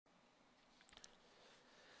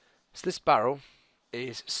So this barrel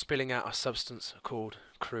is spilling out a substance called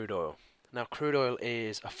crude oil. Now crude oil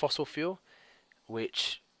is a fossil fuel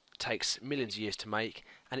which takes millions of years to make,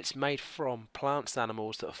 and it's made from plants and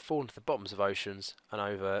animals that have fallen to the bottoms of oceans, and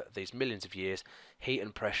over these millions of years heat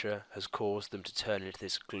and pressure has caused them to turn into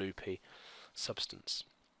this gloopy substance.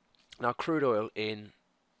 Now crude oil in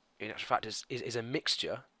actual fact is a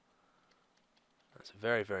mixture, that's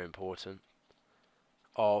very, very important,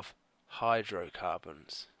 of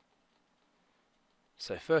hydrocarbons.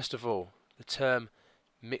 So first of all, the term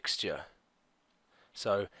mixture.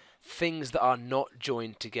 So things that are not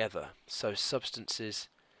joined together. So substances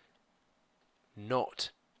not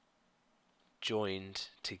joined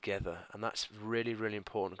together. And that's really, really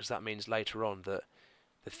important, because that means later on that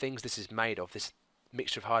the things this is made of, this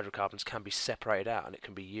mixture of hydrocarbons, can be separated out and it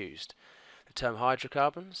can be used. The term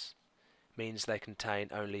hydrocarbons means they contain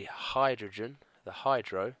only hydrogen, the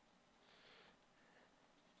hydro,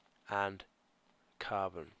 and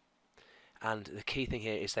carbon. And the key thing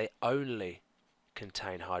here is they only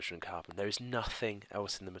contain hydrogen and carbon. There is nothing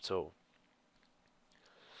else in them at all.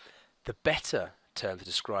 The better term to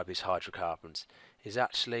describe these hydrocarbons is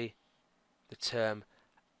actually the term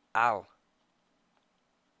alkane.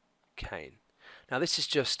 Now this is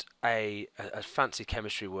just a fancy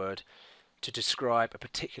chemistry word to describe a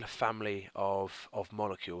particular family of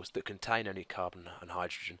molecules that contain only carbon and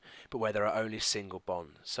hydrogen, but where there are only single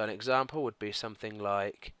bonds. So an example would be something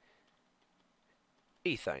like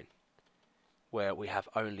ethane, where we have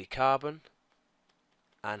only carbon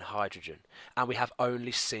and hydrogen, and we have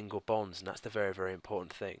only single bonds, and that's the very, very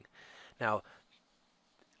important thing. Now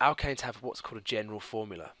alkanes have what's called a general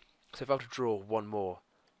formula. So if I were to draw one more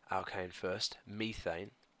alkane first, methane,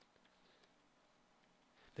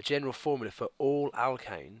 the general formula for all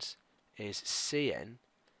alkanes is CnH2n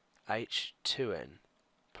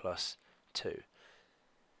plus 2.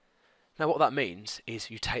 Now what that means is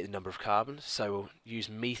you take the number of carbons, so we'll use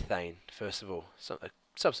methane first of all, a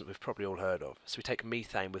substance we've probably all heard of. So we take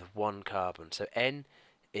methane with one carbon, so N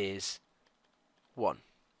is 1.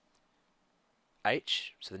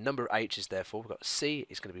 H, so the number of H's therefore, we've got C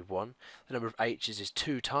is going to be 1, the number of H's is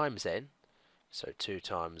 2 times N, so 2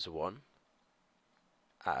 times 1,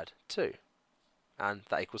 add 2, and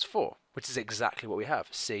that equals 4, which is exactly what we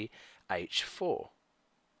have, CH4.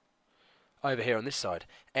 Over here on this side,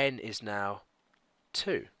 N is now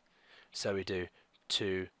 2, so we do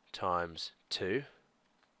 2 times 2,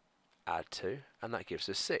 add 2, and that gives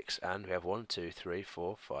us 6, and we have 1, 2, 3,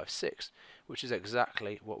 4, 5, 6, which is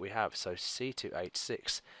exactly what we have. So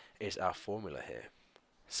C2H6 is our formula here.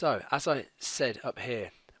 So as I said up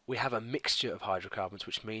here, we have a mixture of hydrocarbons,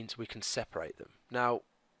 which means we can separate them. Now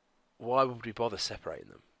why would we bother separating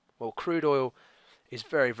them? Well, crude oil is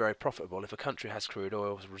very, very profitable. If a country has crude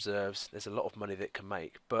oil reserves, there's a lot of money that it can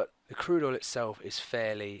make, but the crude oil itself is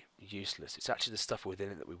fairly useless. It's actually the stuff within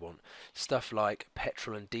it that we want, stuff like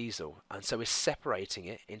petrol and diesel, and so we're separating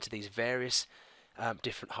it into these various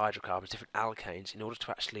different hydrocarbons, different alkanes, in order to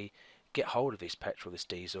actually get hold of this petrol, this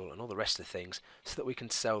diesel, and all the rest of the things, so that we can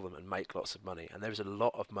sell them and make lots of money. And there is a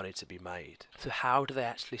lot of money to be made. So how do they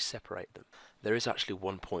actually separate them? There is actually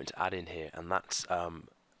one point to add in here, and that's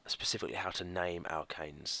specifically how to name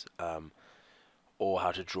alkanes, or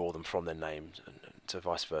how to draw them from their names, and so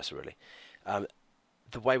vice versa really.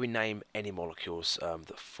 The way we name any molecules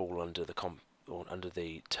that fall under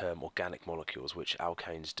the term organic molecules, which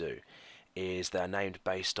alkanes do, is they're named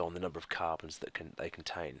based on the number of carbons that they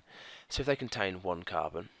contain. So if they contain 1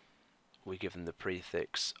 carbon, we give them the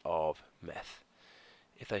prefix of meth.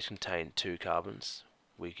 If they contain 2 carbons,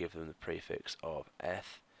 we give them the prefix of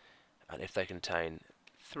eth, and if they contain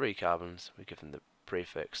 3 carbons, we give them the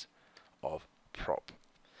prefix of prop.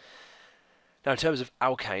 Now in terms of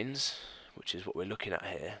alkanes, which is what we're looking at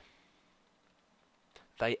here,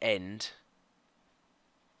 they end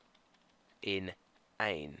in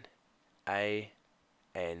ane, A-N-E.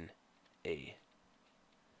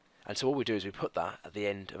 And so what we do is we put that at the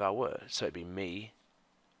end of our word. So it'd be me,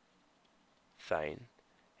 thane,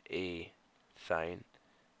 ethane,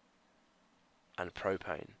 and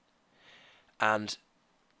propane. And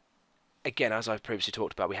again, as I've previously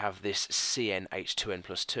talked about, we have this CnH2n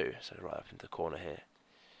plus 2, so right up in the corner here.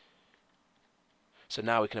 So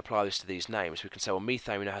now we can apply this to these names. We can say, well,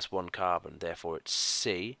 methane now has 1 carbon, therefore it's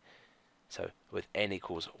C. So with N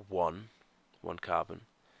equals 1 carbon.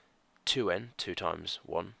 2N, 2 times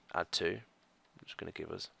 1, add 2, which is going to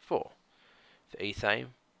give us 4. For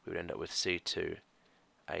ethane, we would end up with C2H6.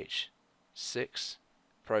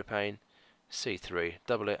 Propane, C3,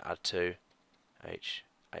 double it, add 2,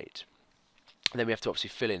 H8. And then we have to obviously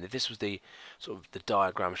fill in. This was the sort of the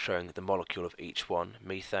diagram showing the molecule of each one.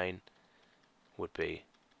 Methane would be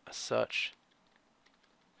as such.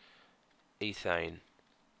 Ethane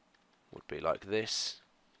would be like this.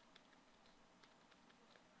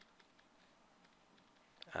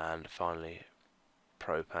 And finally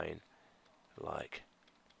propane like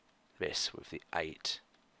this with the 8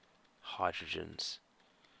 hydrogens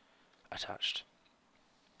attached.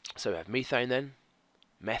 So we have methane then,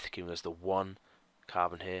 meth giving us the 1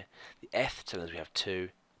 carbon here, the eth telling us we have 2,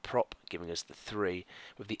 prop giving us the 3,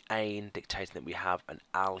 with the ane dictating that we have an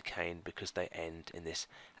alkane because they end in this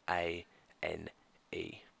ane.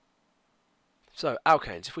 So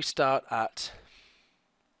alkanes, if we start at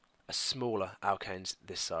a smaller alkanes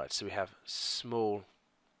this side, so we have small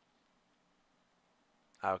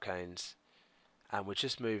alkanes, and we're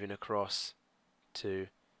just moving across to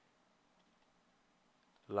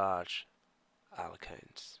large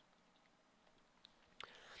alkanes.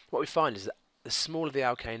 What we find is that the smaller the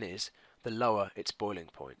alkane is, the lower its boiling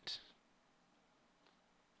point.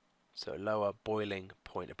 So lower boiling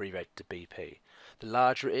point, abbreviated to BP. The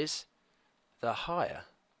larger it is, the higher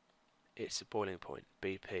its boiling point,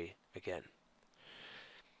 BP again.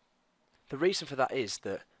 The reason for that is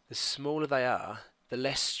that the smaller they are, the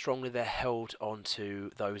less strongly they're held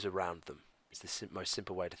onto those around them. It's the most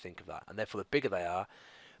simple way to think of that. And therefore the bigger they are,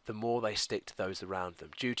 the more they stick to those around them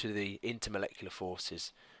due to the intermolecular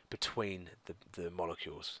forces between the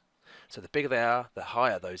molecules. So the bigger they are, the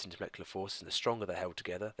higher those intermolecular forces and the stronger they're held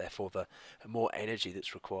together, therefore the more energy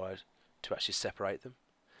that's required to actually separate them.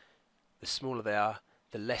 The smaller they are,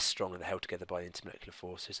 the less strongly they're held together by the intermolecular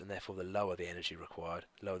forces, and therefore the lower the energy required,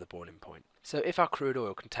 lower the boiling point. So if our crude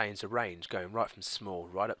oil contains a range going right from small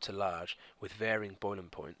right up to large with varying boiling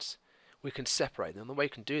points, we can separate them. And the way we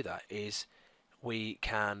can do that is we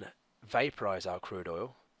can vaporize our crude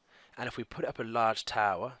oil, and if we put up a large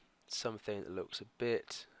tower, something that looks a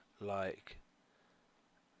bit like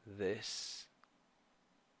this,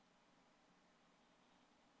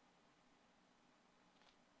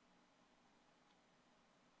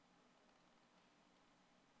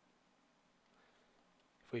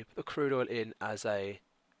 if we put the crude oil in as a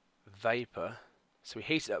vapor, so we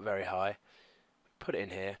heat it up very high, put it in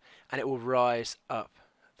here, and it will rise up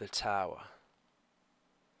the tower.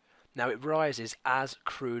 Now it rises as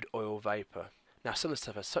crude oil vapor. Now some of the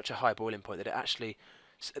stuff has such a high boiling point that it actually,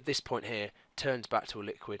 at this point here, turns back to a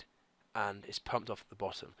liquid and is pumped off at the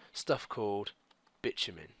bottom. Stuff called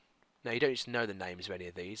bitumen. Now you don't need to know the names of any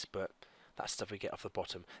of these, but that's stuff we get off the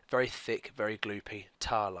bottom. Very thick, very gloopy,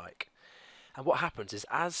 tar-like. And what happens is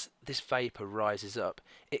as this vapor rises up,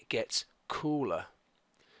 it gets cooler.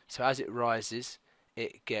 So as it rises,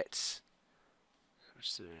 it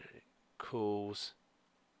cools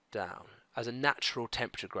down as a natural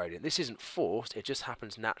temperature gradient. This isn't forced, it just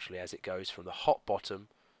happens naturally as it goes from the hot bottom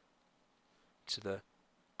to the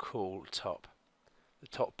cool top. The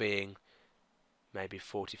top being maybe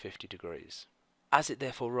 40-50 degrees. As it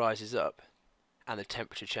therefore rises up and the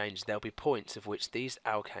temperature changes, there'll be points of which these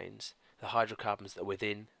alkanes, the hydrocarbons that are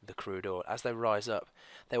within the crude oil, as they rise up,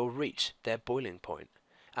 they will reach their boiling point.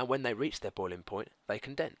 And when they reach their boiling point, they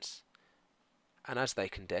condense. And as they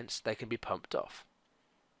condense, they can be pumped off.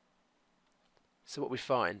 So what we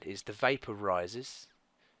find is the vapor rises,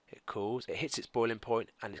 it cools, it hits its boiling point,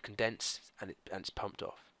 and it condenses, and it's pumped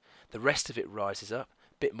off. The rest of it rises up,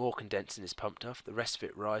 a bit more condenses and is pumped off. The rest of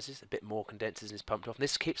it rises, a bit more condenses and is pumped off. And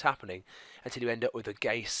this keeps happening until you end up with a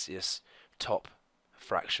gaseous top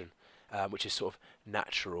fraction, which is sort of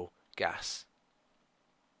natural gas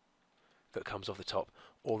that comes off the top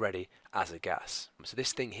already as a gas. So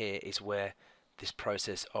this thing here is where this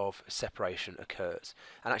process of separation occurs.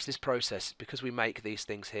 And actually this process, because we make these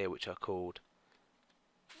things here which are called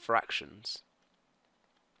fractions,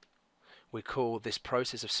 we call this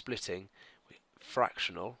process of splitting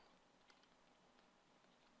fractional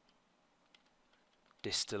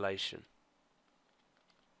distillation.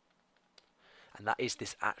 And that is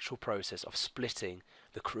this actual process of splitting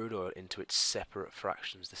the crude oil into its separate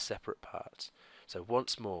fractions, the separate parts. So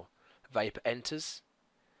once more, vapor enters,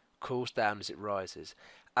 cools down as it rises.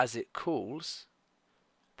 As it cools,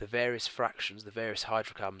 the various fractions, the various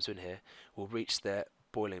hydrocarbons in here, will reach their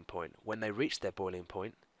boiling point. When they reach their boiling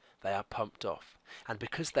point, they are pumped off. And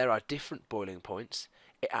because there are different boiling points,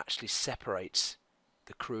 it actually separates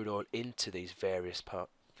the crude oil into these various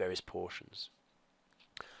portions.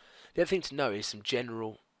 The other thing to know is some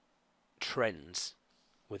general trends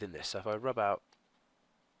within this. So if I rub out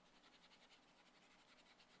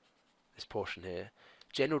this portion here,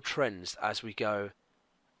 general trends as we go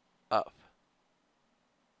up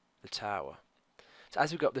the tower. So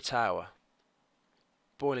as we go up the tower,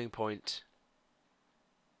 boiling point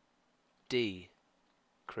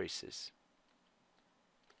decreases.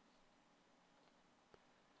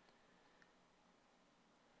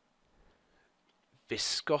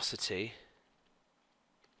 viscosity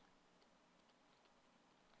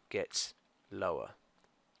gets lower.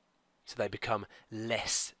 So they become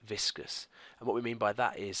less viscous. And what we mean by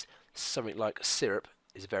that is something like syrup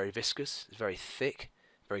is very viscous, it's very thick,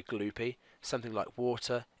 very gloopy. Something like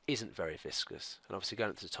water isn't very viscous. And obviously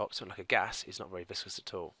going up to the top, something like a gas is not very viscous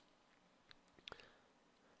at all.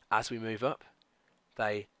 As we move up,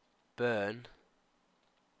 they burn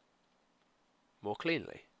more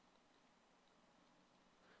cleanly.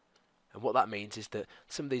 And what that means is that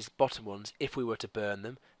some of these bottom ones, if we were to burn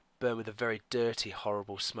them, burn with a very dirty,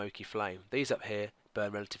 horrible, smoky flame. These up here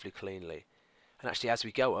burn relatively cleanly. And actually as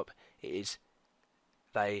we go up,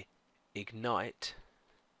 they ignite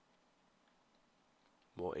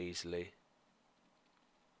more easily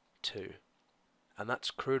too. And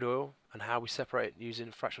that's crude oil and how we separate it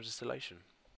using fractional distillation.